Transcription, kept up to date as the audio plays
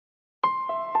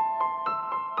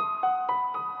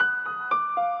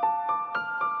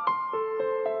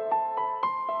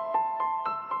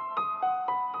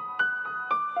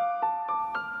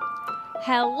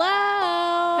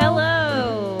Hello.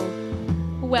 Hello.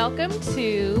 Welcome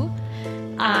to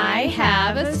I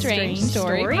Have a Strange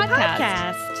Story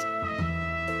podcast.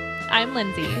 I'm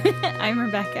Lindsay. I'm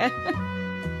Rebecca.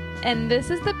 And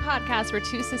this is the podcast where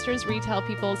two sisters retell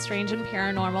people's strange and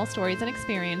paranormal stories and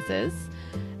experiences.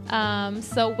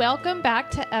 So welcome back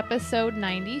to episode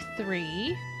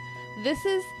 93. This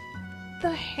is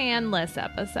the handless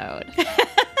episode.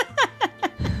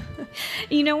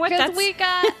 You know what? Because we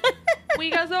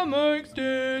got some mic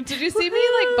stands. Did you see me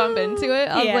like bump into it?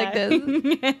 I was like this.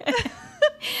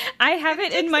 I have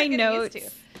it in my notes.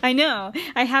 I know.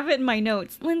 I have it in my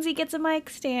notes. Lindsay gets a mic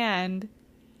stand.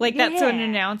 Like that's an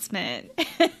announcement.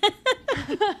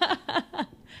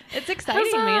 It's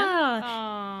exciting, Huzzah! man.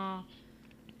 Aww.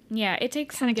 Yeah, it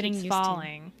takes some getting used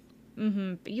falling. to.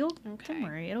 Mm-hmm. But don't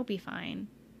worry, it'll be fine.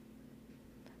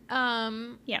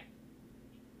 Yeah.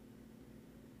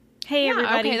 Hey,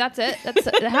 everybody. Okay, that's it. That's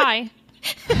hi.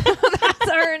 That's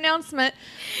our announcement.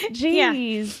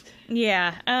 Jeez.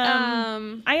 Yeah.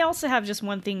 I also have just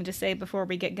one thing to say before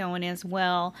we get going as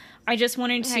well. I just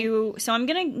wanted to. So I'm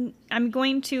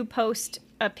going to post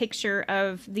a picture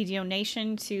of the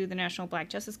donation to the National Black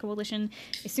Justice Coalition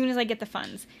as soon as I get the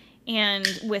funds. And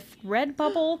with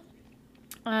Redbubble,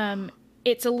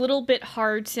 it's a little bit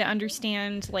hard to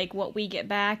understand like what we get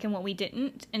back and what we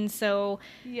didn't. And so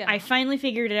I finally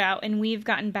figured it out, and we've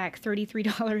gotten back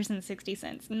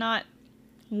 $33.60, not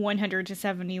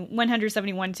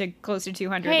 171 to close to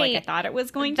 200 like I thought it was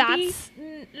going to be.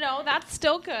 No, that's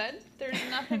still good. There's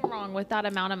nothing wrong with that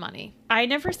amount of money. I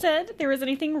never said there was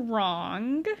anything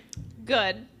wrong.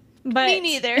 Good. But me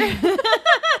neither.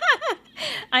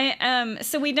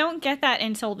 So we don't get that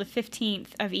until the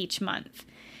 15th of each month.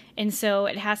 And so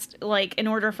it has to, like, in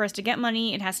order for us to get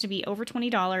money, it has to be over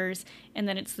 $20, and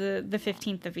then it's the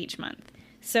 15th of each month.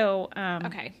 So,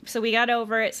 so we got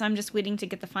over it, so I'm just waiting to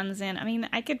get the funds in. I mean,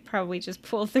 I could probably just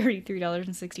pull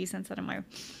 $33.60 out of my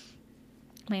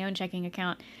own checking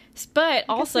account. But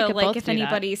also, like, if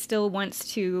anybody still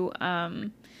wants to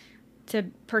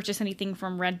purchase anything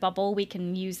from Redbubble, we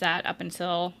can use that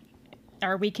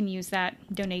we can use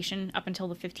that donation up until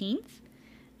the 15th.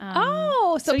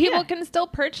 So people can still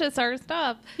purchase our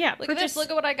stuff. Yeah, look at this. Look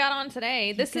at what I got on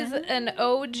today. This is an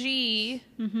OG.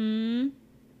 Mm-hmm.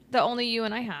 The only you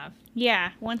and I have. Yeah.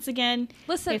 Once again,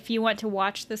 listen. If you want to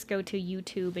watch this, go to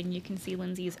YouTube and you can see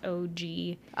Lindsay's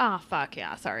OG. Oh, fuck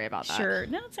yeah. Sorry about that. Sure.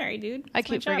 No, it's all right, dude. I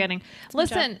keep forgetting.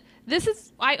 Listen,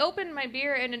 I opened my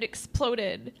beer and it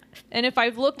exploded. And if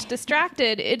I've looked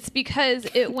distracted, it's because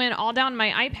it went all down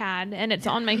my iPad and it's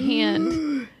on my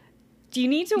hand. Do you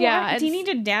need to do you need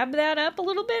to dab that up a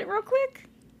little bit real quick?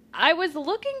 I was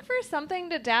looking for something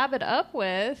to dab it up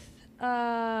with.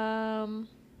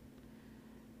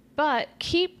 But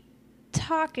keep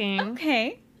talking.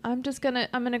 Okay. I'm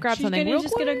gonna grab something real quick.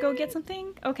 Just gonna go get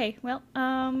something? Okay. Well,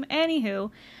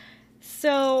 anywho.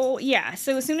 So, yeah.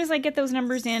 So as soon as I get those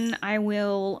numbers in, I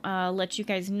will let you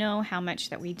guys know how much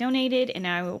that we donated, and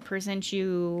I will present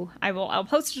you I'll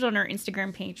post it on our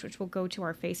Instagram page, which will go to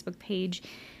our Facebook page.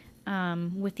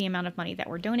 With the amount of money that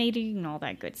we're donating and all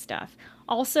that good stuff.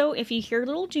 Also, if you hear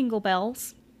little jingle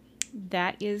bells,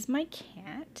 that is my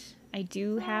cat. I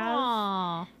do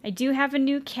have a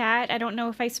new cat. I don't know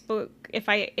if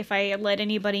I let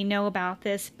anybody know about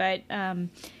this, but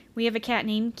we have a cat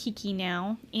named Kiki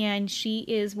now, and she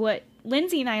is what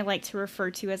Lindsay and I like to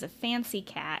refer to as a fancy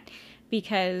cat,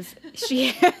 because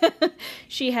she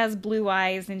she has blue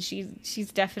eyes and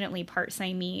she's definitely part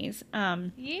Siamese.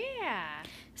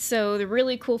 So the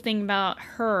really cool thing about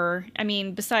her, I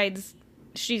mean, besides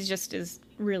she's just is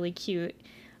really cute,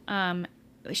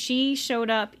 she showed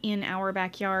up in our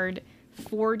backyard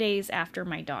 4 days after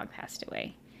my dog passed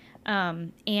away.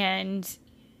 And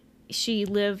she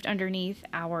lived underneath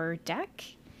our deck.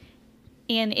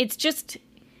 And it's just,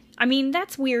 I mean,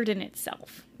 that's weird in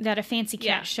itself, that a fancy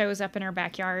cat shows up in our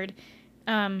backyard,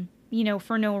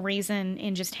 for no reason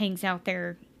and just hangs out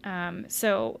there.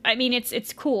 So, I mean,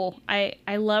 it's cool. I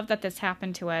love that this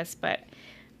happened to us, but,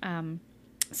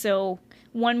 so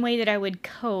one way that I would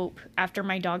cope after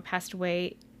my dog passed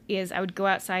away is I would go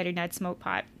outside and I'd smoke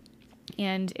pot,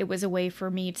 and it was a way for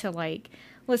me to like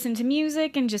listen to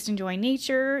music and just enjoy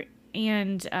nature.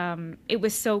 And, it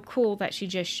was so cool that she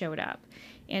just showed up,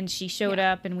 and she showed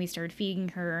up and we started feeding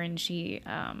her, and she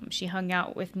hung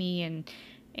out with me, and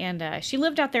she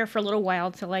lived out there for a little while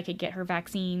till I could get her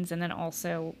vaccines. And then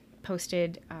also,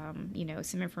 posted,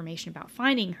 some information about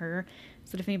finding her,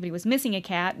 so that if anybody was missing a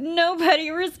cat, nobody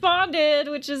responded,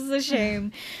 which is a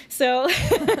shame. So,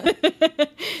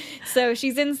 so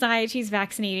she's inside. She's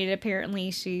vaccinated.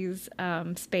 Apparently, she's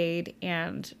spayed,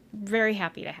 and very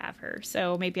happy to have her.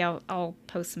 So maybe I'll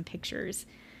post some pictures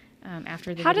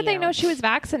after the How video. did they know she was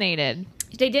vaccinated?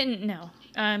 They didn't know.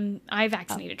 I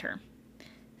vaccinated her.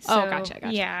 So, gotcha.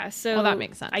 Yeah, so well, that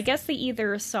makes sense. I guess they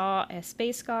either saw a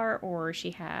spay scar or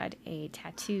she had a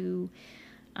tattoo,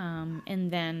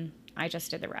 and then I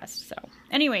just did the rest. So,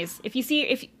 anyways,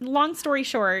 long story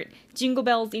short, Jingle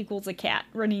Bells equals a cat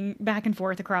running back and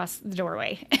forth across the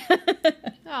doorway.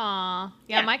 Aw.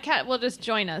 Yeah, my cat will just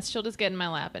join us. She'll just get in my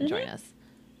lap and join us.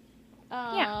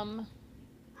 Yeah.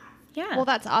 Well,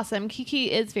 that's awesome.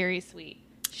 Kiki is very sweet.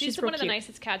 She's real one of the cute.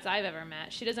 nicest cats I've ever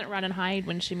met. She doesn't run and hide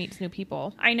when she meets new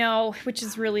people. I know, which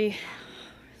is really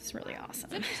awesome.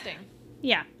 It's interesting.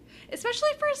 Yeah. Especially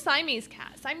for a Siamese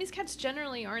cat. Siamese cats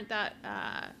generally aren't that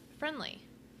friendly.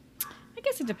 I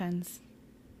guess it depends.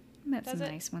 I met Does some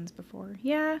it? nice ones before.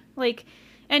 Yeah.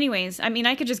 Anyways, I mean,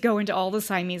 I could just go into all the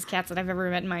Siamese cats that I've ever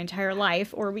met in my entire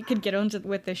life, or we could get on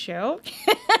with the show.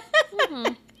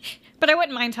 Mm-hmm. But I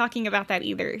wouldn't mind talking about that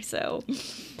either, so.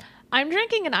 I'm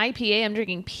drinking an IPA. I'm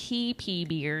drinking PP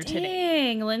beer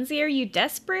today. Dang, Lindsay, are you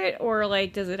desperate, or,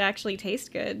 does it actually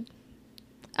taste good?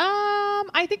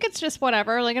 I think it's just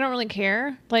whatever. I don't really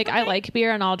care. I like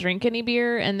beer and I'll drink any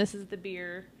beer, and this is the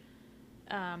beer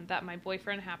that my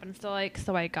boyfriend happens to like,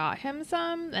 so I got him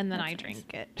some, and then I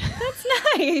drink it. That's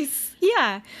nice.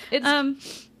 Yeah.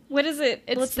 It's what is it?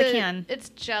 What's the can? It's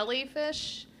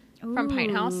Jellyfish from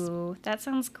Pint House. Ooh, that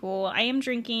sounds cool. I am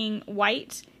drinking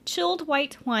chilled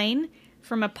white wine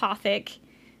from Apothic.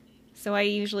 So I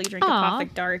usually drink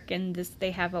Apothic Dark, and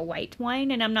they have a white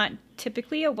wine, and I'm not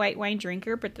typically a white wine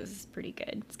drinker, but this is pretty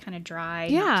good. It's kind of dry,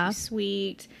 not too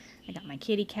sweet. I got my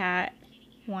kitty cat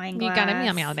wine glass. You got a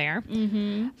meow meow there.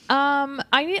 Mm-hmm.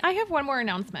 I have one more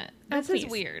announcement. This is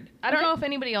please. weird. I don't know if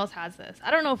anybody else has this.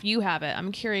 I don't know if you have it.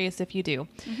 I'm curious if you do.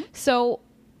 Mm-hmm. So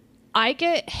I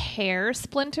get hair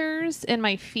splinters in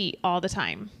my feet all the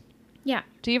time. Yeah.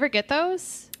 Do you ever get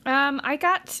those? I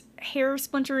got hair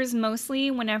splinters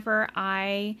mostly whenever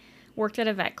I worked at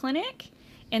a vet clinic.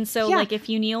 And so, if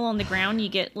you kneel on the ground, you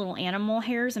get little animal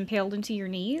hairs impaled into your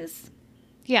knees.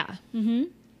 Yeah. Mm-hmm.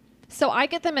 So I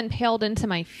get them impaled into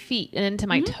my feet and into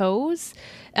my toes.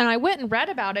 And I went and read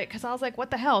about it because I was like, what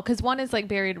the hell? Because one is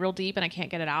buried real deep and I can't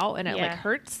get it out, and it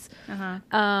hurts.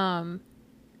 Uh-huh.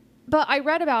 But I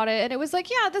read about it, and it was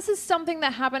this is something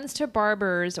that happens to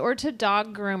barbers or to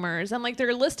dog groomers. And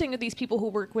they're listing these people who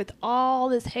work with all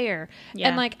this hair. Yeah.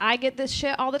 And I get this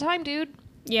shit all the time, dude.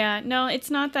 Yeah, no, it's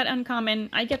not that uncommon.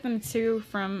 I get them too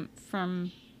from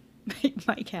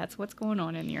my cats. What's going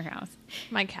on in your house?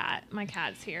 My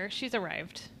cat's here. She's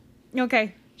arrived.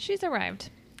 Okay. She's arrived.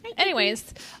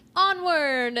 Anyways,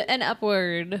 onward and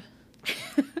upward.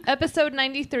 Episode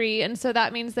 93, and so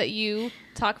that means that you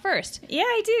talk first. Yeah,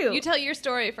 I do. You tell your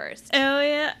story first. Oh,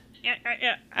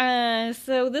 yeah.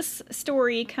 So this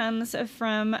story comes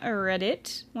from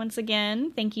Reddit. Once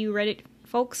again, thank you, Reddit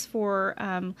folks, for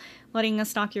letting us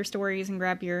stock your stories and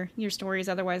grab your stories.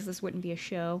 Otherwise, this wouldn't be a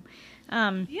show.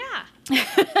 Yeah.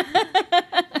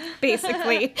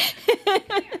 Basically.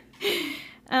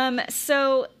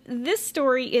 So this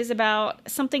story is about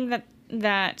something that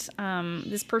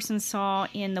this person saw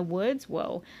in the woods.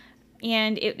 Whoa.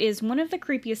 And it is one of the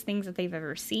creepiest things that they've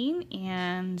ever seen,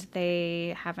 and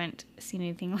they haven't seen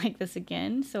anything like this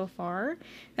again so far.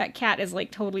 That cat is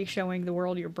totally showing the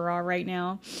world your bra right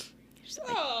now.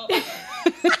 Oh.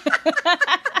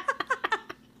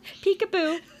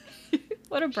 Peekaboo.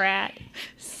 What a brat.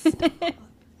 So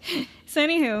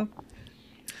anywho,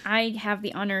 I have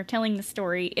the honor of telling the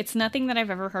story. It's nothing that I've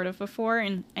ever heard of before,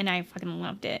 and I fucking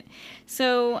loved it.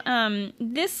 So,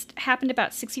 this happened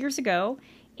about 6 years ago,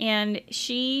 and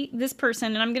this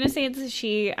person, and I'm going to say it's a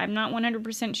she, I'm not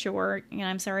 100% sure, and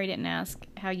I'm sorry I didn't ask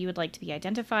how you would like to be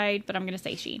identified, but I'm going to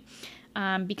say she.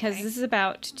 Because this is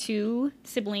about two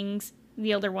siblings.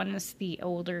 The elder one is the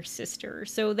older sister.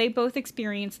 So they both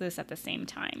experienced this at the same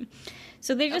time.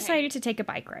 So they decided to take a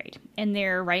bike ride, and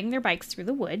they're riding their bikes through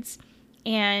the woods.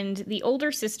 And the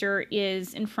older sister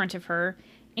is in front of her,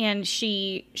 and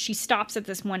she stops at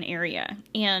this one area.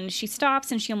 And she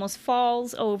stops, and she almost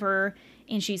falls over,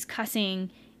 and she's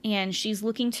cussing, and she's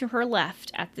looking to her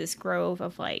left at this grove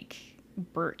of,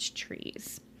 birch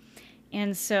trees.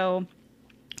 And so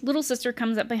little sister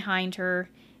comes up behind her,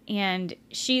 and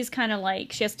she's kind of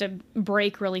she has to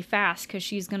brake really fast because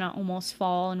she's going to almost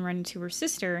fall and run into her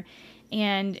sister.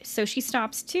 And so she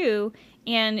stops too,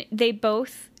 and they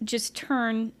both just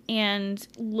turn and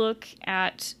look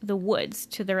at the woods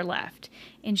to their left.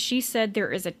 And she said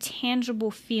there is a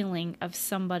tangible feeling of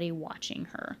somebody watching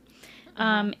her.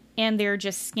 And they're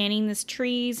just scanning these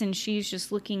trees, and she's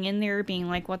just looking in there being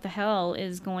like, what the hell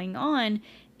is going on?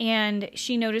 And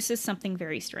she notices something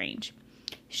very strange.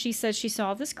 She says she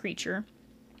saw this creature.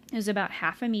 It was about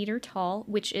 1/2 meter tall,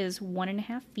 which is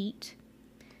 1.5 feet.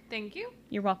 Thank you.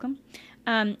 You're welcome.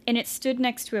 And it stood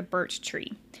next to a birch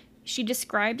tree. She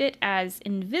described it as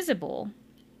invisible.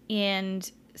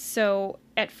 And so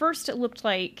at first it looked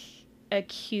like a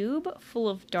cube full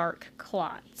of dark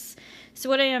clots. So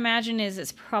what I imagine is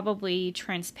it's probably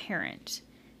transparent,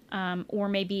 or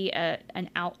maybe an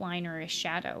outline or a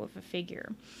shadow of a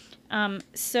figure.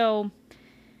 So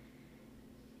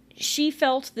she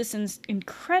felt this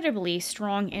incredibly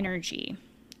strong energy,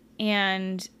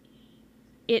 and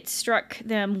it struck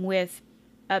them with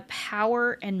a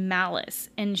power and malice,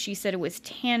 and she said it was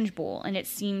tangible, and it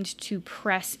seemed to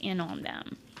press in on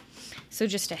them. So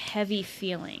just a heavy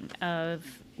feeling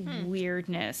of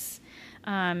weirdness.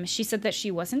 She said that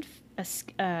she wasn't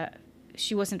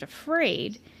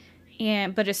afraid,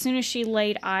 but as soon as she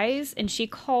laid eyes, and she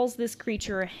calls this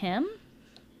creature a him.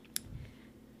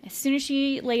 As soon as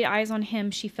she laid eyes on him,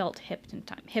 she felt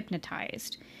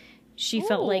hypnotized. She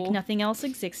felt like nothing else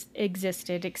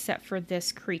existed except for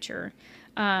this creature.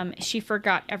 She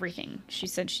forgot everything. She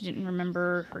said she didn't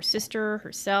remember her sister,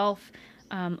 herself,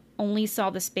 only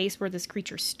saw the space where this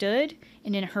creature stood,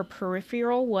 and in her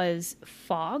peripheral was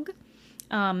fog,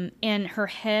 and her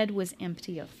head was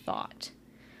empty of thought.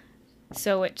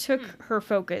 So it took her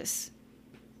focus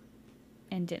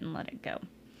and didn't let it go.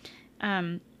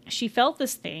 She felt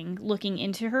this thing looking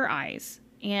into her eyes,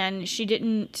 and she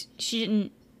didn't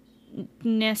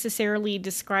necessarily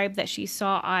describe that she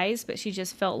saw eyes, but she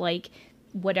just felt like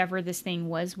whatever this thing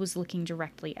was looking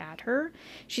directly at her.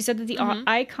 She said that the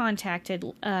eye contact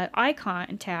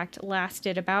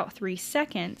lasted about 3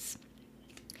 seconds,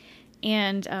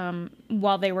 and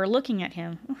while they were looking at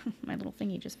him, my little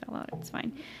thingy just fell out. It's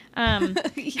fine.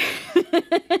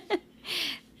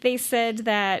 They said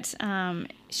that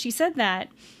she said that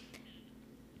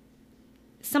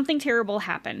something terrible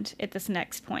happened at this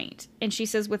next point. And she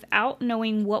says, without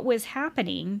knowing what was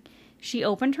happening, she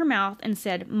opened her mouth and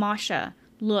said, "Masha,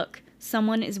 look,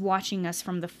 someone is watching us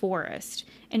from the forest."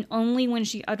 And only when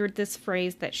she uttered this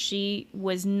phrase that she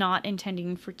was not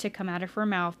intending for to come out of her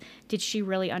mouth did she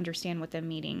really understand what the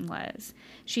meaning was.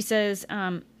 She says,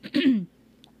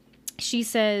 she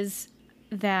says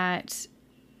that,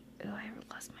 I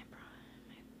lost my,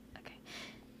 okay.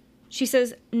 She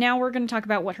says, now we're going to talk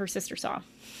about what her sister saw.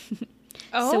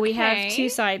 So we have 2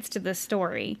 sides to this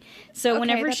story. So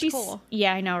whenever she's, cool.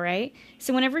 Yeah, I know, right?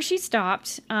 So whenever she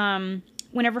stopped,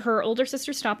 whenever her older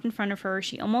sister stopped in front of her,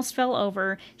 she almost fell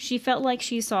over. She felt like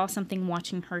she saw something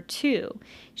watching her too.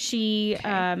 She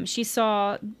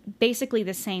saw basically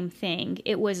the same thing.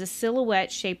 It was a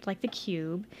silhouette shaped like the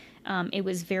cube. It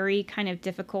was very kind of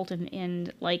difficult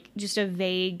and like just a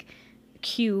vague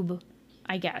cube,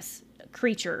 I guess,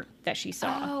 creature that she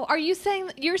saw. Oh, are you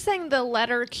saying you're saying the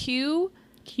letter Q?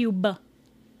 Cube.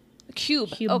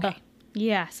 Okay.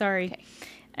 Yeah, sorry.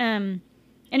 Okay.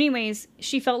 Anyways,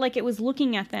 she felt like it was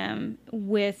looking at them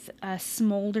with a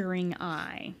smoldering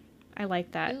eye. I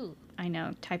like that. Ooh. I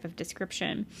know, type of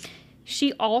description.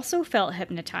 She also felt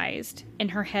hypnotized,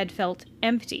 and her head felt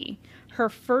empty. Her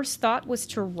first thought was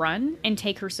to run and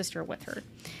take her sister with her.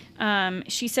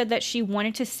 She said that she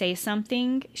wanted to say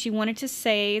something. She wanted to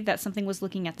say that something was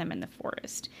looking at them in the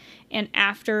forest. And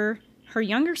after her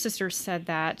younger sister said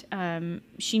that,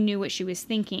 she knew what she was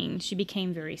thinking. She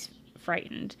became very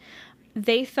frightened.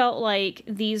 They felt like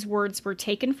these words were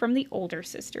taken from the older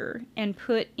sister and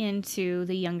put into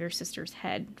the younger sister's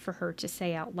head for her to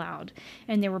say out loud.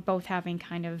 And they were both having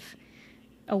kind of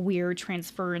a weird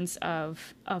transference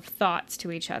of thoughts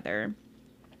to each other.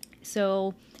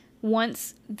 So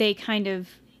once they kind of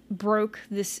broke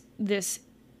this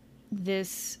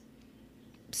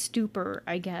stupor,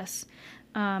 I guess,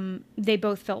 they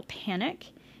both felt panic,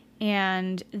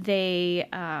 and they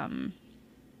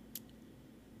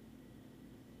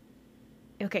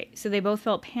so they both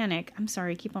felt panic. I'm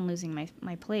sorry, I keep on losing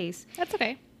my place. That's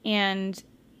okay. And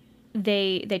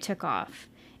they took off,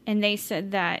 and they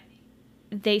said that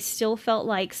they still felt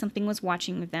like something was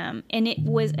watching them, and it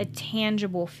was a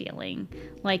tangible feeling.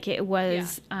 Like it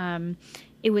was,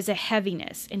 it was a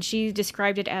heaviness, and she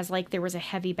described it as like there was a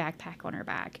heavy backpack on her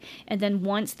back. And then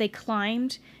once they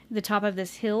climbed the top of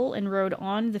this hill and rode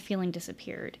on, the feeling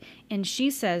disappeared. And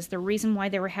she says the reason why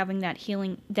they were having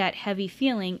that heavy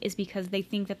feeling is because they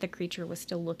think that the creature was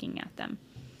still looking at them.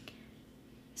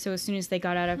 So as soon as they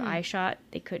got out of eye shot,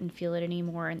 they couldn't feel it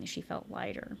anymore, and she felt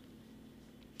lighter.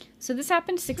 So this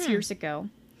happened 6 years ago.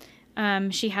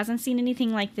 She hasn't seen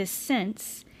anything like this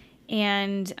since,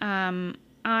 and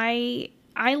I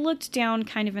looked down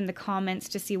kind of in the comments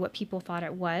to see what people thought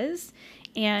it was,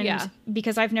 and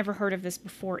because I've never heard of this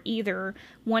before either,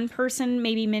 one person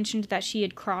maybe mentioned that she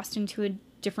had crossed into a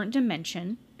different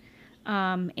dimension,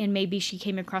 and maybe she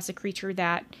came across a creature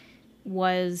that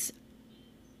was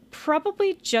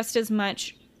probably just as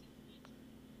much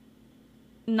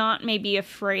not maybe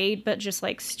afraid, but just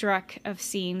like struck of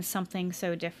seeing something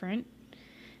so different.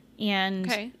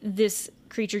 And this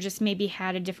creature just maybe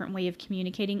had a different way of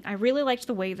communicating. I really liked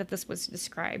the way that this was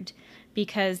described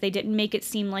because they didn't make it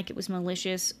seem like it was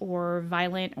malicious or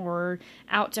violent or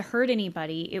out to hurt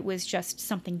anybody. It was just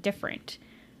something different.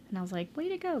 And I was like, way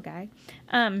to go, guy.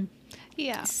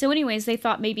 Yeah. So anyways, they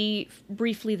thought maybe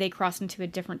briefly they crossed into a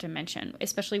different dimension,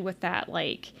 especially with that,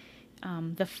 like,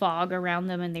 the fog around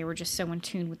them, and they were just so in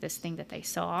tune with this thing that they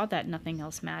saw that nothing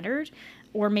else mattered.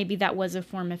 Or maybe that was a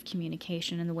form of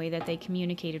communication, and the way that they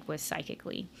communicated was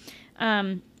psychically.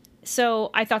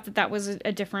 So I thought that was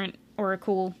a different or a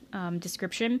cool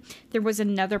description. There was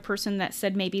another person that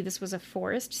said maybe this was a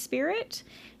forest spirit,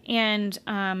 and so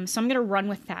I'm going to run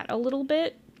with that a little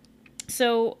bit.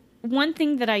 So one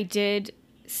thing that I did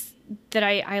that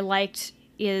I liked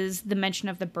is the mention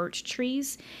of the birch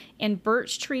trees, and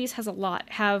birch trees have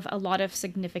a lot of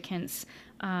significance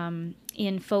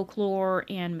in folklore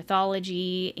and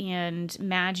mythology and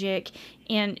magic,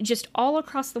 and just all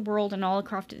across the world and all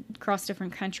across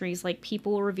different countries. Like,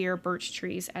 people revere birch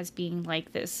trees as being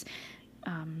like this,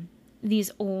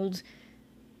 these old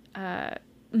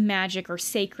magic or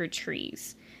sacred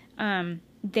trees.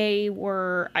 They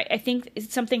were, I think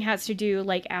something has to do,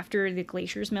 like, after the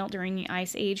glaciers melt during the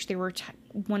Ice Age, they were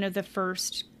one of the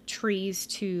first trees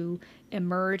to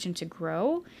emerge and to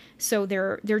grow. So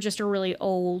they're just a really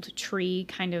old tree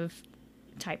kind of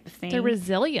type of thing. They're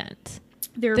resilient.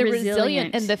 They're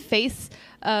resilient in the face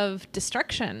of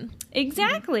destruction.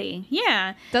 Exactly.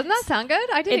 Yeah. Doesn't that sound good?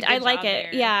 I like it. There.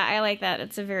 Yeah, I like that.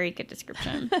 It's a very good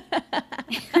description.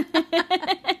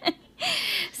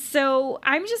 So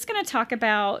I'm just going to talk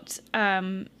about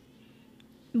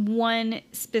one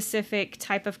specific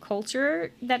type of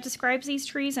culture that describes these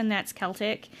trees, and that's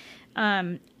Celtic.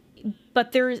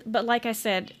 But like I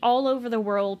said, all over the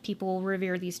world, people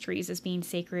revere these trees as being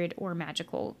sacred or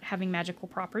magical, having magical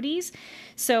properties.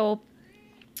 So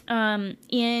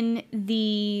in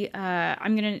the,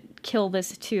 I'm going to kill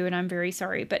this too, and I'm very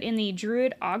sorry, but in the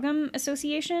Druid Ogham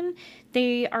Association,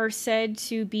 they are said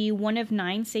to be one of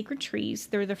 9 sacred trees.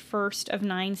 They're the first of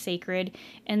 9 sacred,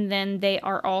 and then they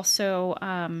are also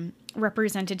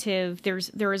representative.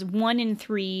 There is 1 in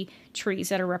 3 trees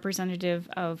that are representative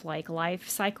of, like, life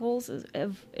cycles,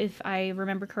 if I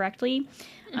remember correctly.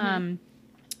 Mm-hmm.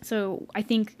 So I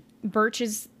think birch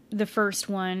is the first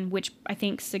one, which I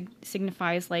think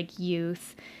signifies, like,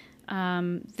 youth.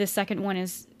 The second one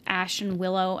is ash and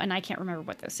willow, and I can't remember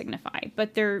what those signify,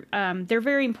 but they're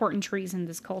very important trees in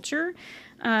this culture.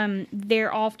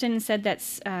 They're often said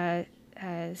that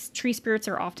tree spirits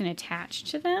are often attached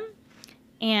to them,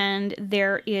 and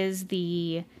there is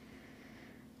the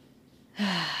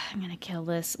I'm gonna kill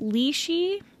this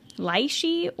Lishi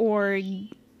or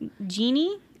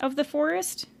genie of the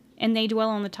forest, and they dwell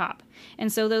on the top.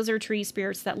 And so those are tree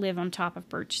spirits that live on top of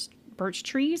birch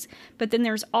trees. But then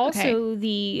there's also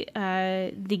the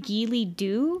Geely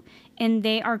Dew, and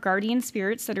they are guardian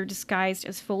spirits that are disguised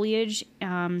as foliage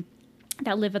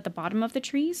that live at the bottom of the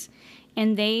trees.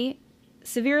 And they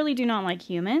severely do not like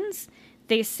humans.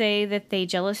 They say that they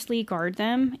jealously guard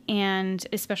them, and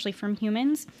especially from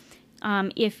humans.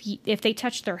 If they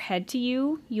touch their head to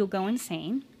you, you'll go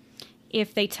insane.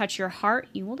 If they touch your heart,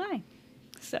 you will die.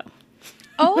 So.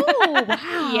 Oh,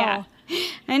 wow. Yeah.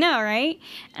 I know, right?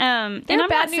 They're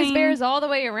bad news bears all the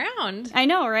way around. I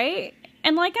know, right?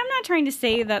 And, like, I'm not trying to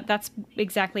say that that's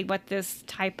exactly what this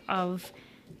type of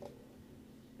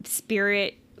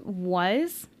spirit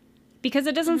was, because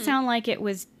it doesn't sound like it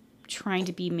was trying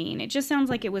to be mean. It just sounds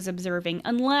like it was observing,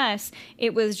 unless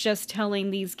it was just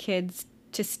telling these kids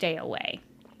to stay away,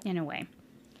 in a way.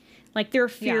 Like, their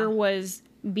fear was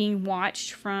being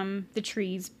watched from the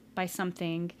trees by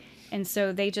something, and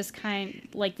so they just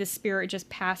the spirit just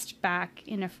passed back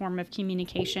in a form of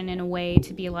communication in a way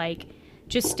to be like,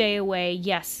 just stay away.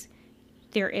 Yes,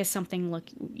 there is something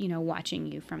watching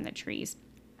you from the trees.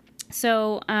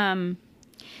 So,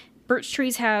 birch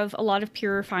trees have a lot of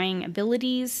purifying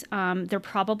abilities. They're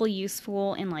probably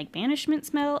useful in like banishment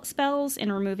spells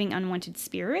and removing unwanted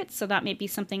spirits. So that may be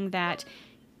something that,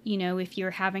 if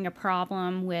you're having a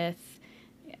problem with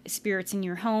spirits in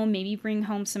your home, maybe bring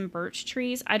home some birch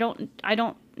trees. I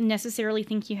don't necessarily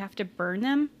think you have to burn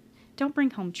them. Don't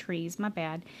bring home trees. My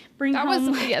bad. That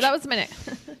was a minute.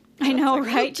 I know,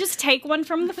 right? Just take one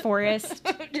from the forest.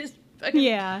 Just rip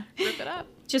it up.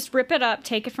 Just rip it up,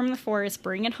 take it from the forest,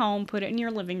 bring it home, put it in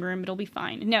your living room. It'll be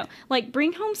fine. No, like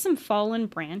bring home some fallen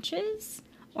branches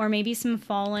or maybe some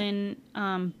fallen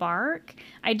bark.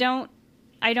 I don't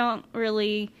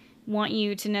really want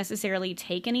you to necessarily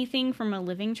take anything from a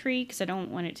living tree because I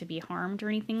don't want it to be harmed or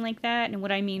anything like that. And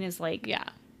what I mean is like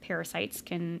parasites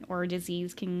or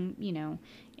disease can,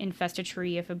 infest a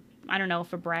tree if a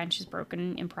branch is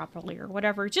broken improperly or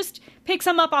whatever. Just pick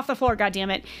some up off the floor,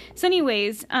 goddammit. So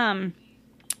anyways,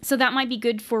 so that might be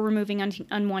good for removing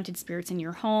unwanted spirits in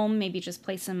your home. Maybe just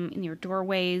place them in your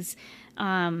doorways.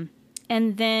 And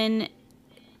then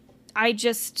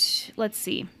let's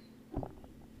see.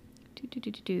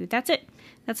 That's it.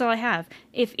 That's all I have.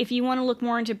 If you want to look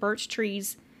more into birch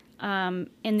trees and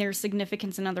their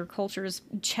significance in other cultures,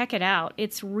 check it out.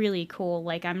 It's really cool.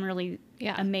 Like, I'm really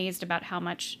amazed about how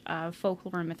much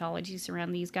folklore and mythology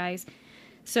surround these guys.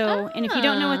 So, and if you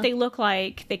don't know what they look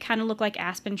like, they kind of look like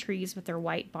aspen trees with their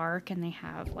white bark, and they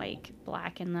have, like,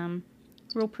 black in them.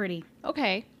 Real pretty.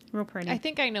 Okay. Real pretty. I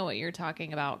think I know what you're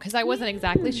talking about, because I wasn't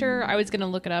exactly sure. I was going to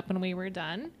look it up when we were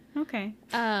done. Okay.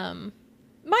 Here's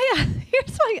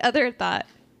my other thought.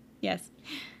 Yes.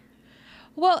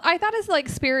 Well, I thought it's like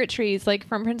spirit trees, like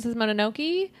from Princess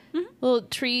Mononoke. Little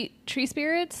tree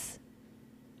spirits.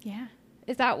 Yeah.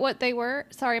 Is that what they were?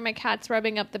 Sorry, my cat's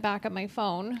rubbing up the back of my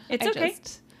phone. It's okay.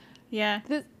 Yeah.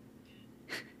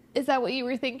 Is that what you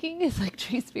were thinking? Is like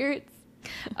tree spirits?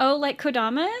 Oh, like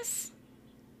Kodamas?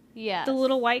 Yeah. The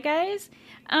little white guys?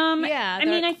 Yeah. Yeah.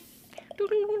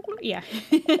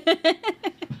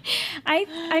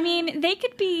 I mean, they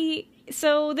could be...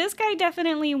 So this guy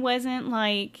definitely wasn't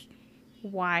like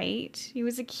white. He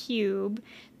was a cube.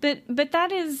 But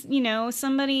that is,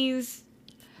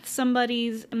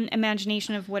 somebody's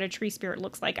imagination of what a tree spirit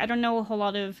looks like. I don't know a whole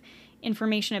lot of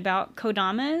information about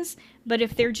Kodamas, but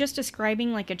if they're just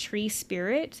describing like a tree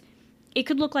spirit, it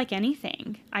could look like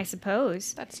anything, I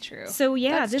suppose. That's true. So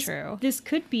yeah, true. This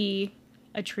could be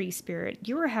a tree spirit.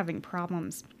 You are having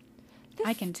problems.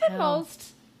 I can tell. The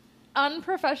most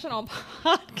unprofessional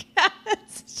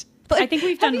podcast. I think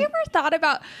we've done. Have you ever thought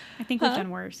about? I think we've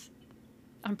done worse.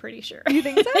 I'm pretty sure. You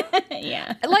think so?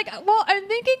 Yeah. I'm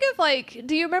thinking of like,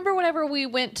 do you remember whenever we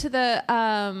went to the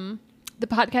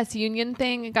podcast union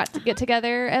thing and got to get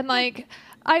together and like,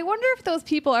 I wonder if those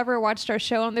people ever watched our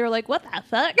show and they were like, what the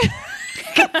fuck?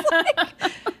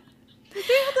 They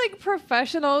had like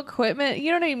professional equipment,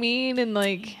 you know what I mean? And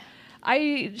like,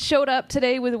 I showed up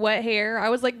today with wet hair. I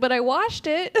was like, but I washed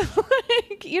it.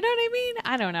 Like, you know what I mean?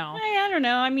 I don't know. I don't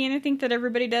know. I mean, I think that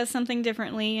everybody does something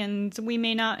differently, and we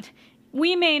may not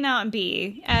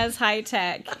be as high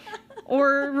tech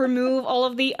or remove all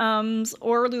of the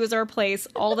or lose our place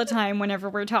all the time whenever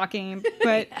we're talking.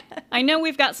 But I know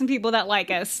we've got some people that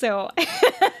like us, so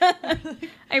I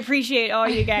appreciate all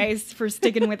you guys for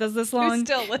sticking with us this long. Who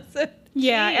still listen.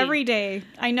 Yeah, Jeez. every day.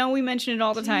 I know we mention it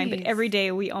all the time, but every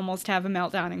day we almost have a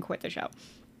meltdown and quit the show.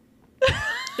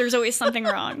 There's always something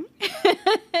wrong.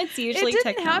 It's usually it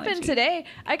didn't technology. happen today.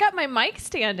 I got my mic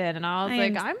stand in, and I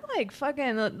was I'm like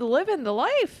fucking living the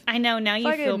life. I know, now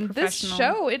you feel professional. This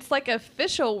show, it's like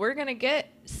official. We're gonna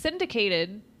get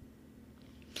syndicated.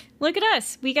 Look at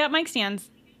us. We got mic stands.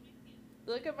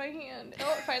 Look at my hand.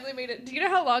 Oh, it finally made it. Do you know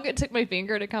how long it took my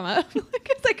finger to come up?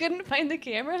 Because I couldn't find the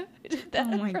camera. I did that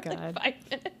for God. like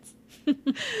 5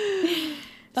 minutes.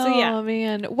 Oh,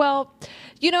 man. Well,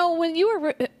 when you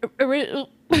were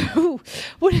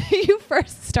when you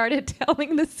first started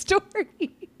telling the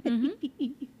story,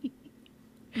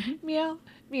 meow,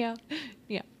 meow,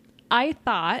 meow, I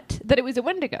thought that it was a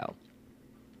Wendigo.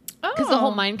 Because the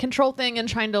whole mind control thing and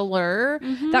trying to lure,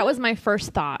 that was my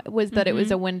first thought, was that it was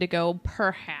a Wendigo,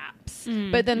 perhaps.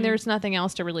 But then there's nothing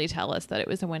else to really tell us that it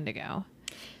was a Wendigo.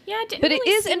 Yeah, it didn't but really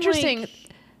it is seem interesting. like...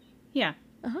 Yeah.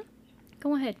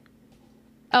 Go ahead.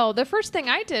 Oh, the first thing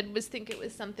I did was think it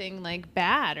was something like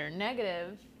bad or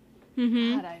negative.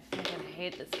 God, I fucking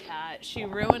hate this cat. She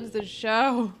ruins the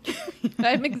show.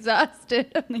 I'm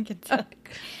exhausted.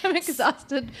 I'm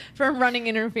exhausted from running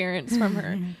interference from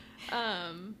her.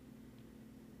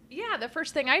 Yeah, the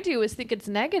first thing I do is think it's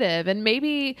negative, and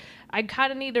maybe I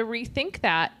kind of need to rethink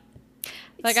that.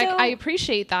 Like, So- I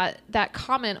appreciate that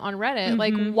comment on Reddit.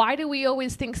 Like, why do we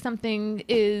always think something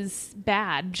is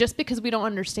bad just because we don't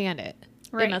understand it?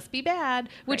 Right. It must be bad,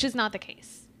 which is not the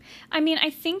case. I mean, I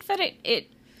think that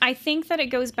it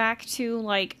goes back to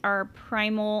like our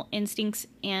primal instincts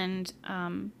and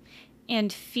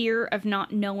fear of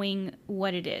not knowing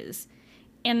what it is.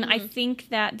 And I think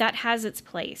that has its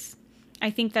place. I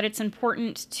think that it's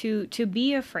important to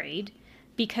be afraid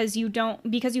because you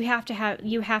have to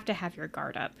have your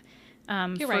guard up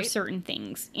for right. certain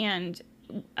things. And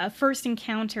a first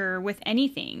encounter with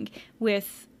anything,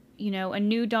 with a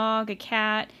new dog, a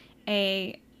cat,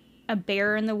 a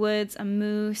bear in the woods, a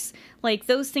moose, like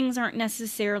those things aren't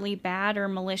necessarily bad or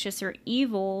malicious or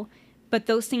evil, but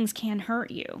those things can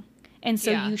hurt you. And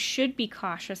so you should be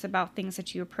cautious about things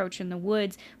that you approach in the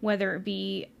woods, whether it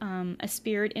be a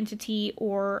spirit entity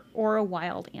or a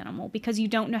wild animal, because you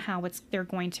don't know how they're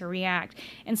going to react.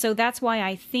 And so that's why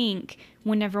I think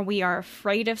whenever we are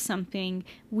afraid of something,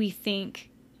 we think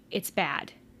it's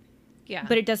bad. Yeah.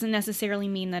 But it doesn't necessarily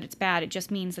mean that it's bad. It just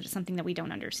means that it's something that we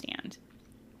don't understand.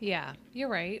 Yeah, you're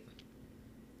right.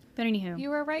 But anywho. You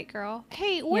were right, girl.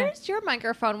 Hey, where's your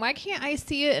microphone? Why can't I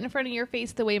see it in front of your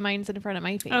face the way mine's in front of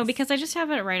my face? Oh, because I just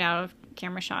have it right out of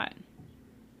camera shot.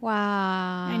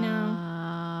 Wow. I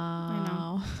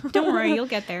know. Don't worry, you'll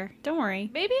get there. Don't worry.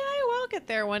 Maybe I will get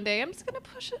there one day. I'm just going to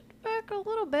push it back a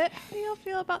little bit. How do y'all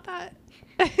feel about that?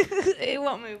 It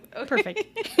won't move. Okay. Perfect.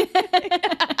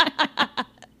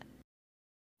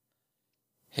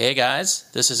 Hey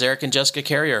guys, this is Eric and Jessica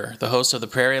Carrier, the hosts of the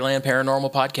Prairie Land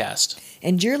Paranormal Podcast.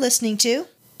 And you're listening to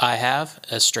I Have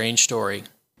a Strange Story.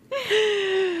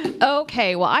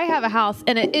 Okay, well, I have a house,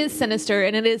 and it is sinister,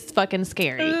 and it is fucking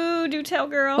scary. Ooh, do tell,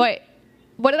 girl. Wait,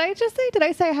 what did I just say? Did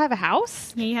I say I have a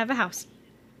house? Yeah, you have a house.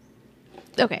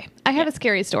 Okay, I have a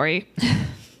scary story.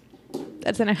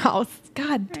 That's in a house.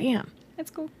 God damn.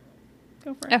 That's cool.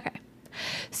 Go for it. Okay.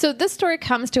 So this story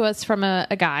comes to us from a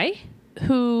guy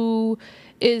who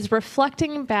is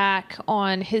reflecting back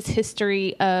on his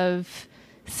history of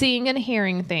seeing and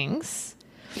hearing things.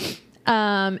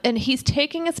 And he's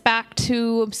taking us back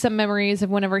to some memories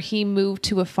of whenever he moved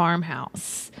to a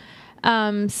farmhouse.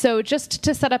 So just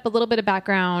to set up a little bit of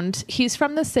background, he's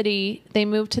from the city. They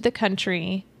moved to the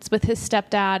country. It's with his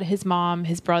stepdad, his mom,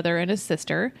 his brother, and his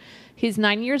sister. He's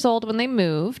 9 years old when they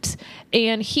moved,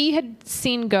 and he had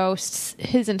seen ghosts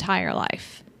his entire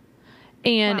life.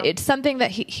 And Wow. it's something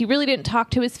that he really didn't talk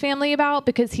to his family about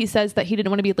because he says that he didn't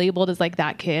want to be labeled as like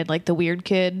that kid, like the weird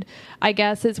kid, I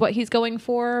guess is what he's going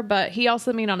for. But he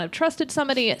also may not have trusted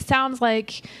somebody. It sounds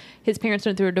like his parents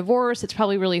went through a divorce. It's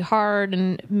probably really hard.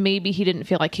 And maybe he didn't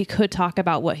feel like he could talk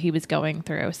about what he was going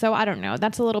through. So I don't know.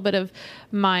 That's a little bit of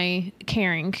my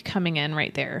caring coming in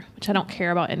right there, which I don't care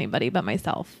about anybody but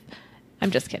myself. I'm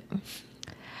just kidding.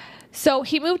 So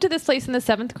he moved to this place in the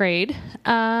 7th grade.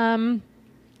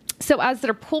 So as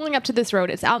they're pulling up to this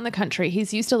road, it's out in the country.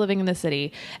 He's used to living in the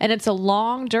city, and it's a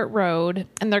long dirt road,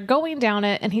 and they're going down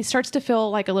it, and he starts to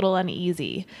feel like a little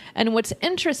uneasy. And what's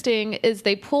interesting is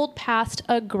they pulled past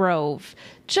a grove,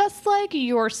 just like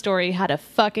your story had a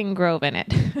fucking grove in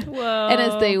it. Whoa. And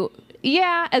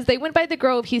as they went by the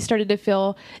grove, he started to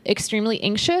feel extremely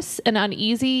anxious and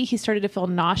uneasy. He started to feel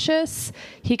nauseous.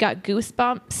 He got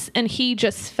goosebumps, and he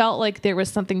just felt like there was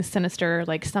something sinister,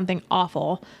 like something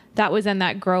awful that was in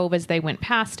that grove as they went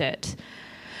past it.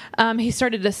 He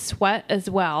started to sweat as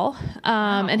well.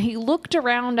 And he looked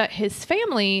around at his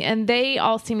family, and they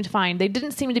all seemed fine. They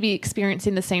didn't seem to be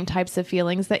experiencing the same types of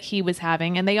feelings that he was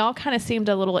having, and they all kind of seemed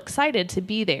a little excited to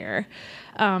be there.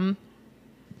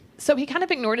 So he kind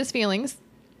of ignored his feelings,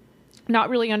 not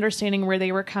really understanding where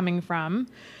they were coming from.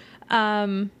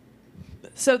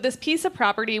 So this piece of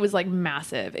property was like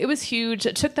massive. It was huge.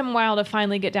 It took them a while to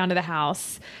finally get down to the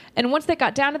house. And once they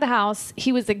got down to the house,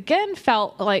 he was again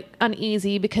felt like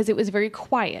uneasy because it was very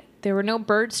quiet. There were no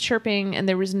birds chirping, and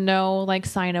there was no like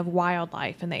sign of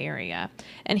wildlife in the area.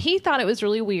 And he thought it was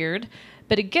really weird,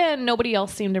 but again, nobody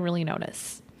else seemed to really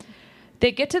notice.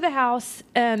 They get to the house,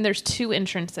 and there's 2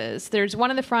 entrances. There's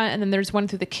one in the front, and then there's one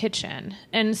through the kitchen.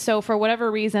 And so for whatever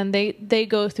reason, they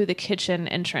go through the kitchen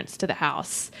entrance to the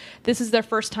house. This is their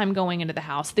first time going into the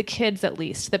house. The kids, at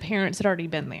least. The parents had already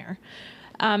been there.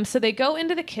 So they go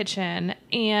into the kitchen,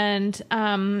 and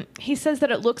he says that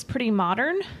it looks pretty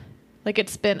modern, like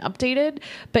it's been updated,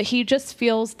 but he just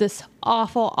feels this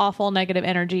awful, awful negative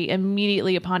energy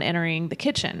immediately upon entering the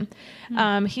kitchen.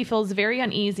 He feels very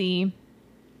uneasy.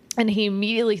 And he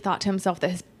immediately thought to himself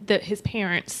that his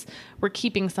parents were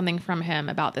keeping something from him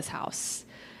about this house.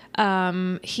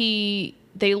 He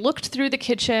they looked through the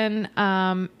kitchen,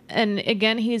 and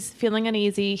again, he's feeling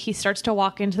uneasy. He starts to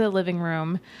walk into the living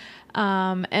room.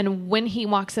 And when he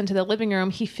walks into the living room,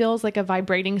 he feels like a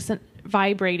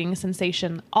vibrating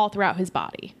sensation all throughout his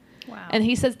body. Wow. And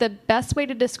he says the best way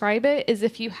to describe it is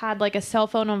if you had like a cell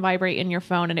phone on vibrate in your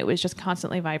phone and it was just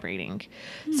constantly vibrating.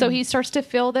 So he starts to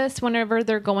feel this whenever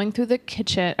they're going through the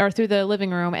kitchen or through the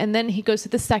living room. And then he goes to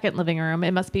the second living room.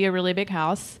 It must be a really big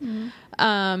house.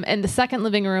 And the second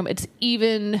living room, it's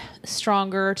even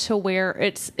stronger to where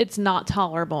it's not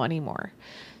tolerable anymore.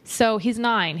 So he's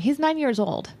 9 years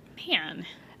old. Man.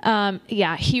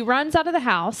 He runs out of the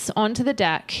house onto the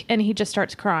deck and he just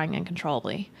starts crying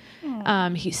uncontrollably.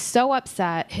 He's so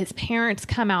upset. His parents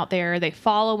come out there. They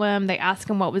follow him. They ask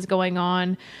him what was going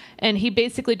on. And he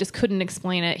basically just couldn't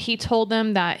explain it. He told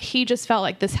them that he just felt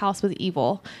like this house was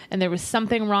evil and there was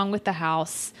something wrong with the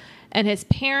house. And his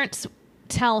parents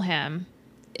tell him,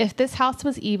 if this house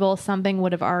was evil, something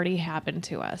would have already happened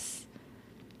to us.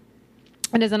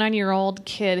 And as a 9-year-old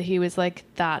kid, he was like,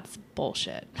 that's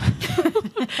bullshit.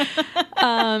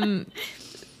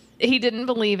 He didn't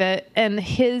believe it. And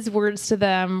his words to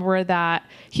them were that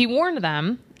he warned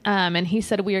them. And he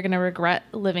said, we are going to regret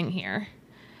living here.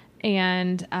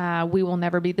 And we will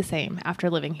never be the same after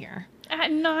living here.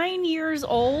 At 9 years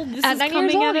old? This At is 9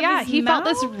 coming years old, out of yeah. his He felt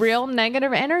mouth? this real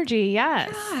negative energy.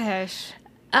 Yes. Gosh.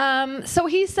 So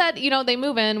he said, they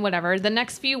move in, whatever. The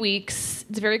next few weeks,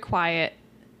 it's very quiet.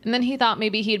 And then he thought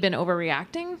maybe he had been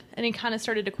overreacting, and he kind of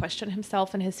started to question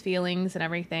himself and his feelings and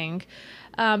everything.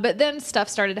 But then stuff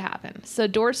started to happen. So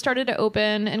doors started to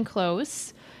open and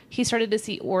close. He started to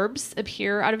see orbs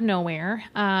appear out of nowhere.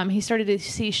 He started to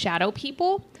see shadow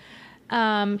people.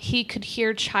 He could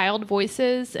hear child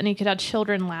voices, and he could have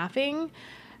children laughing.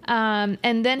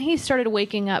 And then he started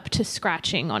waking up to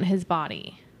scratching on his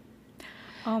body.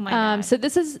 Oh my God. So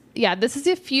this is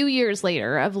a few years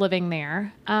later of living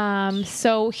there.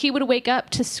 So he would wake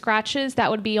up to scratches that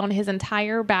would be on his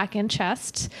entire back and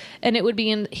chest. And it would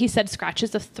be he said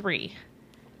scratches of 3.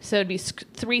 So it'd be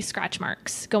 3 scratch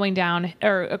marks going down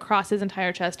or across his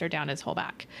entire chest or down his whole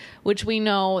back, which we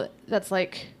know that's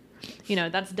like,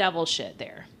 that's devil shit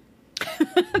there.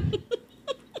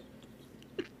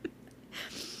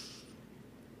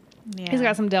 Yeah. He's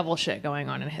got some devil shit going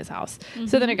on in his house.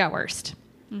 So then it got worse.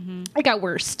 It got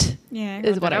worst. Yeah,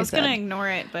 is what I was said. going to ignore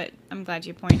it, but I'm glad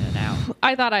you pointed it out.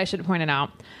 I thought I should point it out.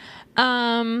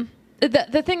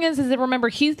 The thing is that remember,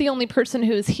 he's the only person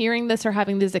who is hearing this or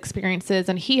having these experiences,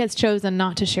 and he has chosen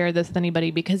not to share this with anybody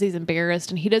because he's embarrassed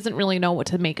and he doesn't really know what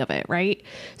to make of it, right?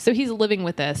 So he's living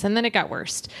with this, and then it got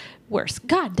worse.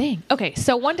 God dang. Okay,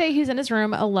 so one day he's in his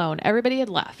room alone. Everybody had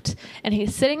left, and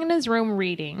he's sitting in his room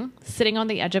reading, sitting on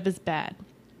the edge of his bed.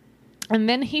 And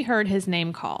then he heard his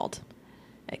name called.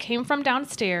 It came from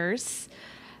downstairs.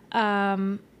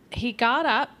 He got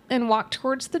up and walked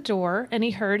towards the door, and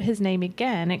he heard his name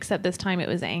again, except this time it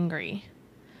was angry.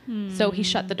 So he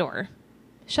shut the door.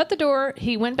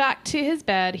 He went back to his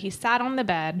bed. He sat on the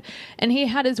bed, and he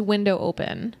had his window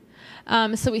open.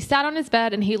 So he sat on his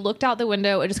bed, and he looked out the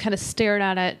window and just kind of stared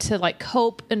at it to like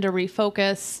cope and to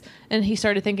refocus. And he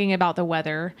started thinking about the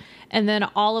weather. And then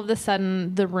all of a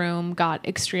sudden, the room got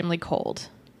extremely cold.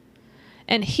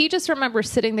 And he just remembers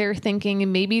sitting there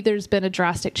thinking maybe there's been a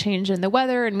drastic change in the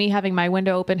weather and me having my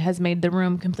window open has made the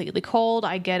room completely cold.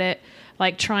 I get it.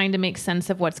 Like trying to make sense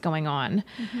of what's going on.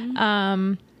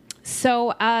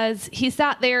 So as he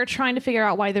sat there trying to figure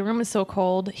out why the room was so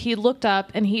cold, he looked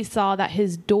up and he saw that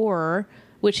his door,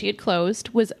 which he had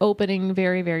closed, was opening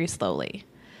very, very slowly.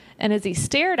 And as he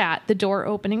stared at the door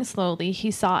opening slowly,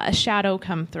 he saw a shadow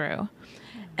come through.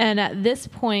 And at this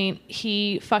point,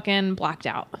 he fucking blacked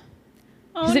out.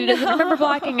 Oh, Because he doesn't remember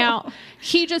blacking out.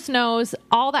 He just knows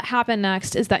all that happened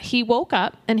next is that he woke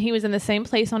up and he was in the same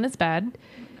place on his bed.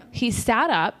 He sat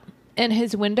up and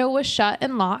his window was shut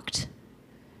and locked.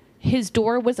 His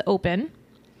door was open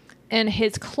and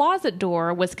his closet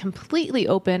door was completely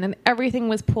open and everything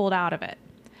was pulled out of it.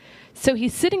 So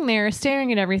he's sitting there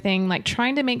staring at everything, like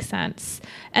trying to make sense.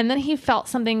 And then he felt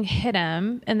something hit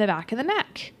him in the back of the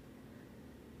neck.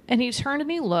 And he turned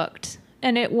and he looked,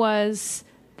 and it was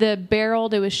the barrel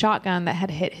to his shotgun that had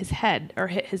hit his head or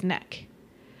hit his neck.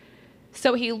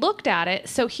 So he looked at it.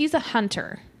 So he's a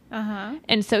hunter.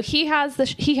 And so he has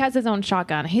his own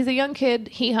shotgun. He's a young kid.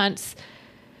 He hunts.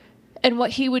 And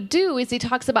what he would do is he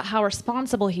talks about how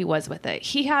responsible he was with it.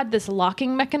 He had this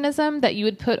locking mechanism that you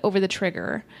would put over the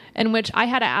trigger, in which I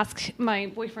had to ask my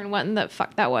boyfriend what in the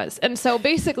fuck that was. And so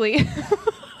basically,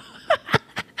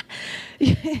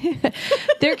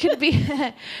 there could be,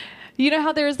 You know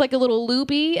how there's like a little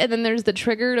loopy and then there's the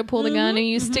trigger to pull the gun and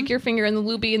you stick your finger in the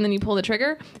loopy and then you pull the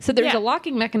trigger? So there's a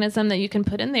locking mechanism that you can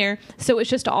put in there. So it's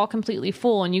just all completely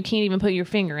full and you can't even put your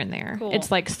finger in there. Cool. It's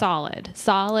like solid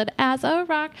as a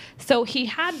rock. So he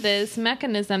had this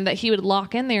mechanism that he would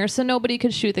lock in there so nobody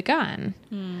could shoot the gun.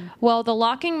 Well, the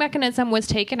locking mechanism was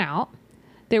taken out.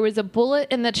 There was a bullet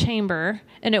in the chamber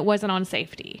and it wasn't on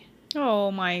safety.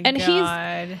 Oh my And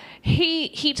God.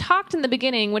 he talked in the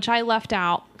beginning, which I left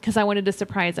out because I wanted to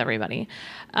surprise everybody.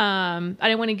 I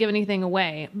didn't want to give anything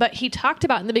away, but he talked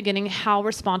about in the beginning how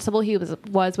responsible he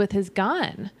was with his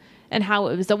gun and how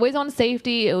it was always on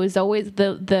safety. It was always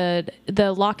the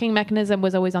locking mechanism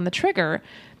was always on the trigger.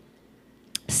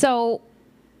 So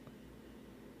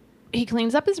he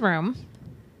cleans up his room.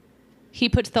 He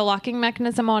puts the locking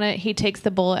mechanism on it. He takes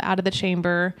the bullet out of the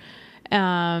chamber.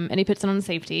 And he puts it on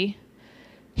safety.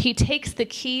 He takes the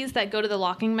keys that go to the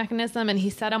locking mechanism and he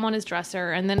set them on his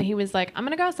dresser. And then he was like, I'm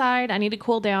going to go outside. I need to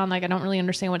cool down. Like, I don't really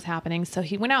understand what's happening. So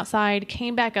he went outside,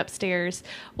 came back upstairs.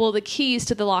 Well, the keys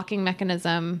to the locking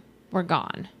mechanism were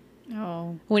gone.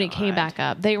 Oh, when God. he came back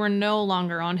up. They were no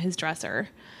longer on his dresser.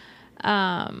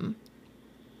 And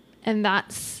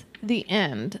that's the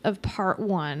end of part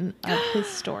 1 of his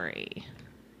story.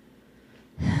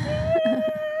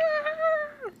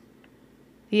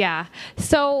 Yeah.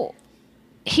 So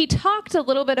he talked a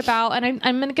little bit about, and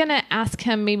I'm going to ask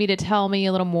him maybe to tell me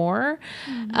a little more.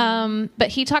 But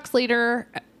he talks later.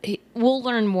 We'll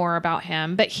learn more about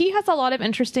him. But he has a lot of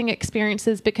interesting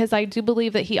experiences because I do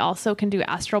believe that he also can do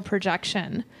astral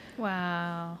projection.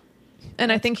 Wow. And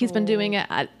I That's think he's been cool. doing it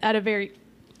at a very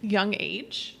young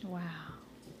age. Wow.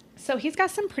 So he's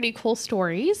got some pretty cool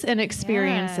stories and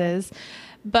experiences.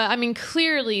 But I mean,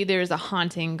 clearly there's a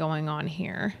haunting going on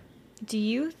here. Do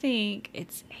you think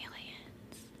it's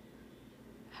aliens?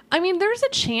 I mean, there's a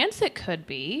chance it could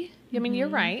be. I mean, you're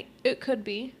right. It could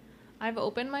be. I've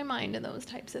opened my mind to those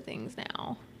types of things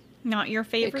now. Not your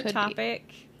favorite could be.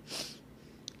 topic?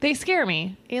 They scare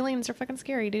me. Aliens are fucking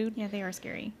scary, dude. Yeah, they are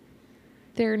scary.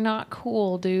 They're not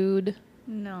cool, dude.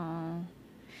 No.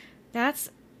 That's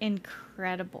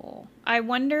incredible. I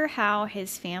wonder how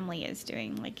his family is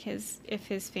doing. Like if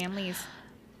his family's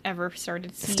ever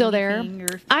started seeing Still there. anything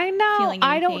or I know. feeling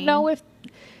I don't anything. know if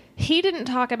he didn't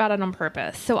talk about it on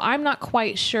purpose. So I'm not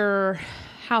quite sure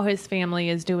how his family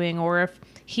is doing or if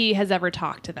he has ever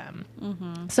talked to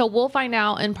them. So we'll find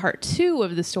out in part 2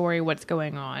 of the story what's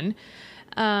going on.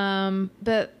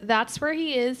 But that's where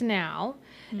he is now,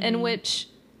 in which,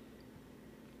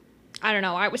 I don't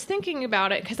know, I was thinking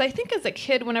about it because I think as a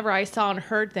kid, whenever I saw and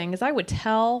heard things,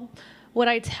 would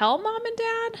I tell mom and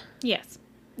dad? Yes.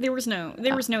 There was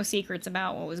no secrets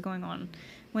about what was going on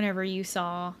whenever you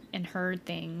saw and heard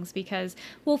things because,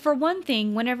 well, for one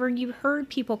thing, whenever you heard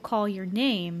people call your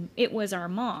name, it was our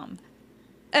mom.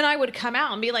 And I would come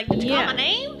out and be like, did you call my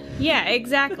name? Yeah,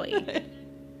 exactly.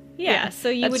 Yeah, so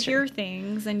you that's would true. hear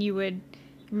things and you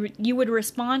would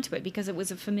respond to it because it was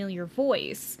a familiar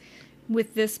voice.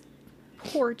 With this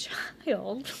poor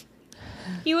child,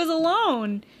 he was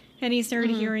alone and he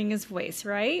started hearing his voice,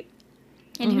 right?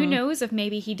 And who knows if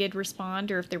maybe he did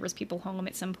respond or if there was people home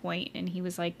at some point and he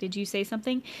was like, did you say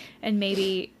something? And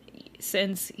maybe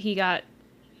since he got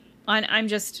on, I'm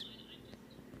just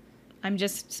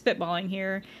spitballing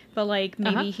here, but like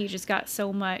maybe he just got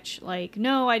so much like,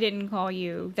 no, I didn't call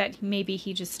you, that maybe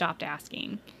he just stopped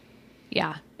asking.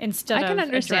 Yeah. Instead I can of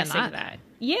understand addressing that.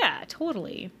 Yeah,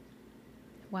 totally.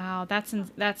 Wow, that's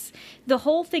the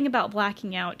whole thing about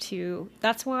blacking out too.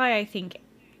 That's why I think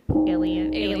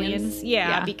aliens.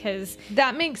 Yeah, because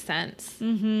that makes sense.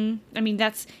 I mean,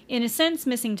 that's in a sense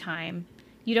missing time.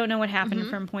 You don't know what happened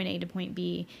from point A to point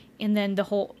B. And then the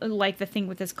whole, like the thing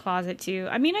with this closet too.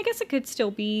 I mean, I guess it could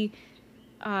still be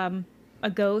a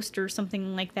ghost or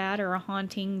something like that or a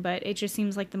haunting, but it just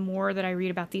seems like the more that I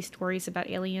read about these stories about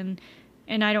alien,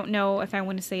 and I don't know if I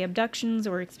want to say abductions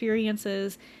or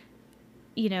experiences,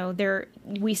 you know,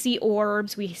 we see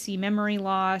orbs, we see memory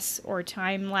loss or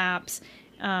time lapse,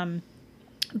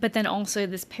 but then also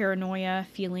this paranoia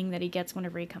feeling that he gets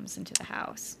whenever he comes into the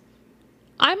house.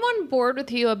 I'm on board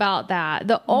with you about that.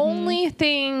 The only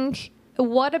thing,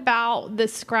 what about the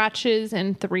scratches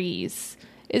and threes?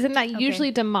 Isn't that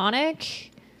usually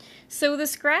demonic? So the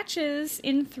scratches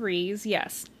in threes,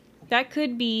 yes. That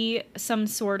could be some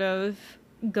sort of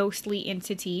ghostly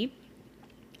entity.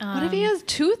 What if he has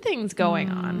two things going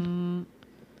on?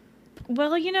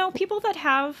 Well, you know, people that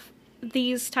have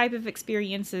these type of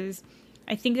experiences,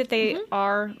 I think that they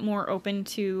are more open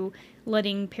to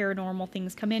letting paranormal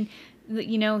things come in.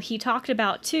 You know, he talked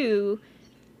about too,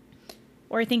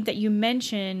 or I think that you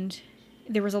mentioned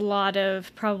there was a lot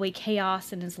of probably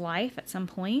chaos in his life at some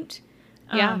point.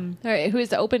 Yeah.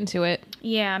 Who's open to it?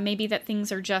 Yeah, maybe that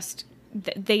things are just,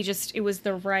 it was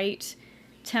the right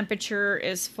temperature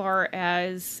as far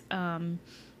as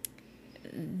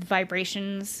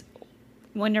vibrations.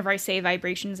 Whenever I say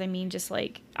vibrations, I mean just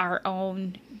like our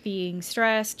own being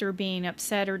stressed or being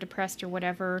upset or depressed or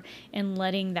whatever, and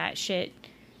letting that shit,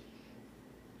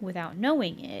 without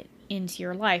knowing it, into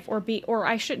your life. Or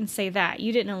I shouldn't say that.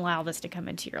 You didn't allow this to come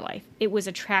into your life. It was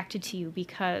attracted to you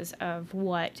because of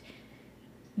what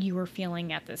you were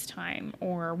feeling at this time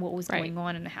or what was going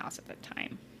on in the house at that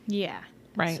time. Yeah.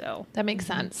 Right. So that makes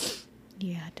sense.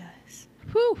 Yeah, it does.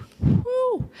 Whew.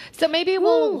 Whew. So maybe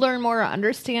we'll learn more,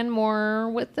 understand more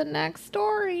with the next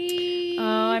story. Oh,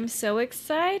 I'm so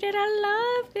excited.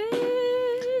 I love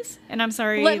this. And I'm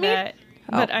sorry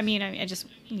but I mean, I just,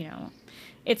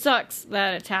 it sucks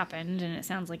that it's happened and it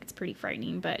sounds like it's pretty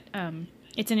frightening, but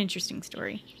it's an interesting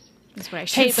story. That's what I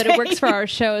should say. But it works for our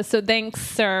show, so thanks,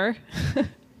 sir.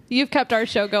 You've kept our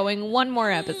show going one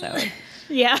more episode.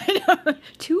 Yeah,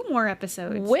 2 more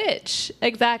episodes. Which,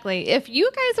 exactly. If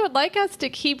you guys would like us to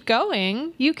keep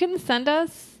going, you can send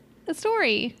us a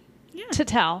story to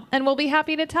tell, and we'll be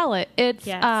happy to tell it. It's,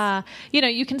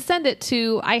 you can send it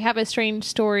to I Have a Strange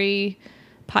Story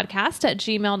podcast at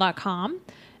gmail.com,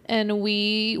 and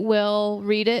we will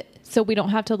read it so we don't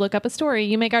have to look up a story.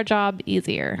 You make our job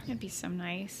easier. That'd be so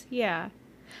nice. Yeah.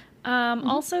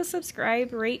 Also,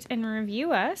 subscribe, rate, and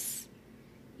review us.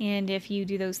 And if you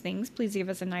do those things, please give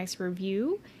us a nice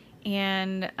review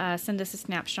and send us a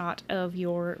snapshot of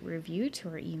your review to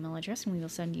our email address, and we will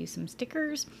send you some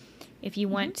stickers. If you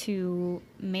want to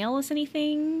mail us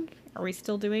anything, are we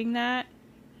still doing that?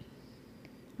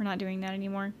 We're not doing that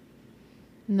anymore?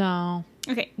 No.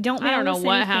 Okay, don't mail us I don't know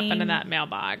what anything. happened in that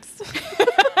mailbox.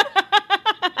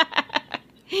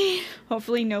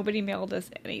 Hopefully nobody mailed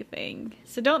us anything.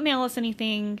 So don't mail us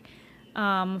anything.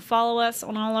 Follow us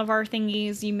on all of our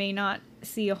thingies. You may not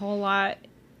see a whole lot,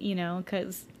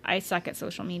 because I suck at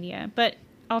social media, but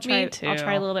I'll try. I'll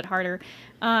try a little bit harder.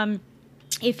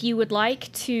 If you would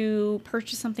like to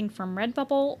purchase something from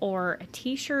Redbubble or a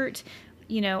T-shirt,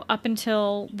 up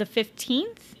until the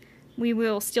 15th, we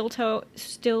will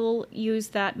still use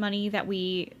that money that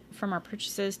we from our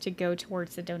purchases to go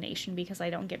towards the donation, because I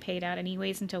don't get paid out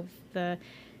anyways until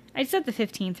I said the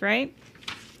 15th, right?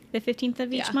 The 15th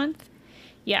of each month.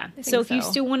 Yeah. So if you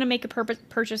still want to make a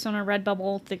purchase on our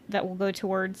Redbubble, that will go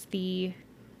towards the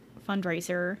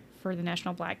fundraiser for the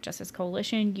National Black Justice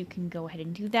Coalition, you can go ahead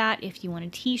and do that. If you want a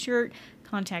T-shirt,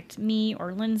 contact me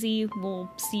or Lindsay.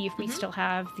 We'll see if we still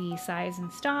have the size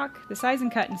and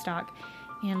cut in stock,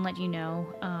 and let you know.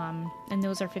 And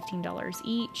those are $15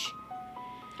 each.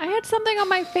 I had something on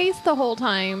my face the whole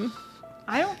time.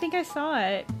 I don't think I saw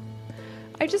it.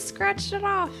 I just scratched it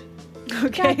off.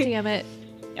 Okay. God damn it.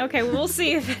 Okay, we'll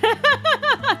see if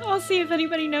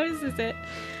anybody notices it.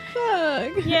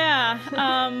 Fuck. Yeah.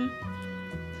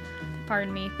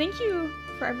 Pardon me. Thank you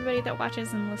for everybody that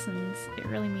watches and listens. It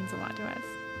really means a lot to us.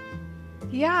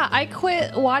 Yeah, I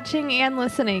quit watching and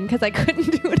listening because I couldn't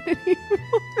do it anymore.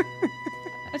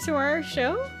 To our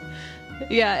show?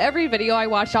 Yeah, every video I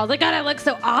watched, I was like, God, I look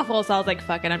so awful. So I was like,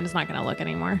 fuck it, I'm just not going to look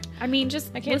anymore. I mean,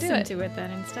 just listen to it then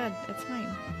instead. It's fine.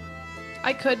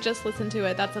 I could just listen to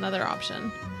it. That's another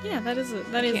option. Yeah, I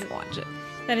can't watch it.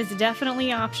 That is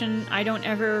definitely an option. I don't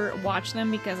ever watch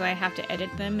them because I have to edit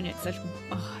them, and it's I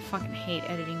fucking hate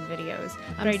editing videos.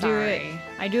 But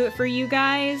I do it for you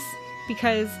guys,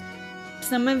 because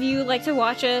some of you like to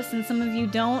watch us and some of you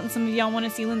don't, and some of y'all want to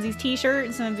see Lindsay's t-shirt,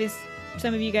 and some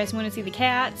of you guys want to see the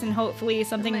cats, and hopefully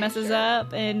something messes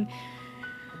up, and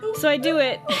so I do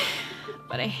it,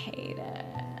 but I hate it.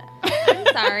 I'm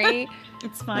sorry.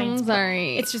 It's fine. I'm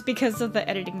sorry. It's just because of the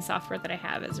editing software that I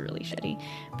have is really shitty.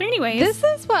 But anyways. This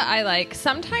is what I like.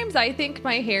 Sometimes I think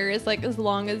my hair is like as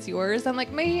long as yours. I'm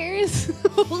like, my hair is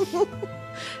so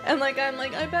and like I'm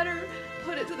like, I better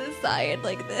put it to the side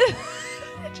like this.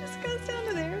 It just goes down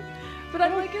to there. But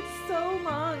I'm like, it's so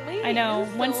long. I know.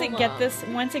 Once it gets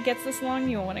this long,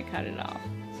 you'll want to cut it off.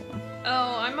 So.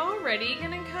 Oh, I'm already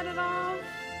gonna cut it off.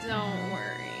 Don't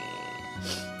worry.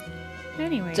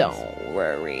 Anyways. Don't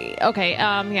worry. Okay,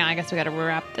 yeah, I guess we gotta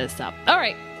wrap this up. All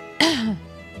right.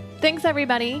 Thanks,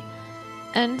 everybody.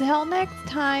 Until next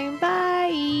time,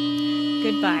 bye.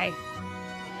 Goodbye.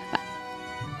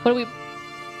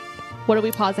 What are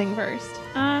we pausing first?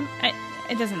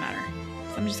 It doesn't matter.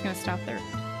 So I'm just gonna stop there.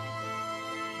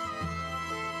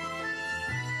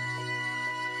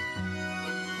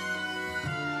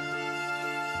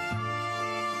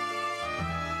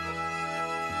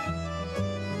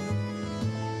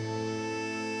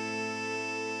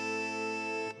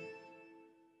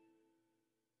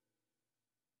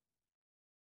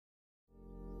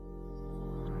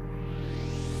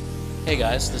 Hey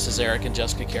guys, this is Eric and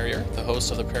Jessica Carrier, the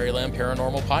hosts of the Prairieland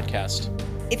Paranormal Podcast.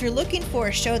 If you're looking for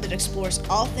a show that explores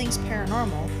all things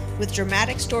paranormal with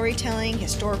dramatic storytelling,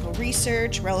 historical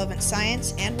research, relevant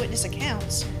science, and witness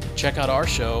accounts, check out our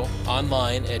show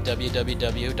online at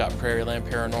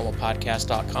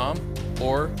www.prairielandparanormalpodcast.com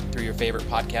or through your favorite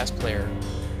podcast player.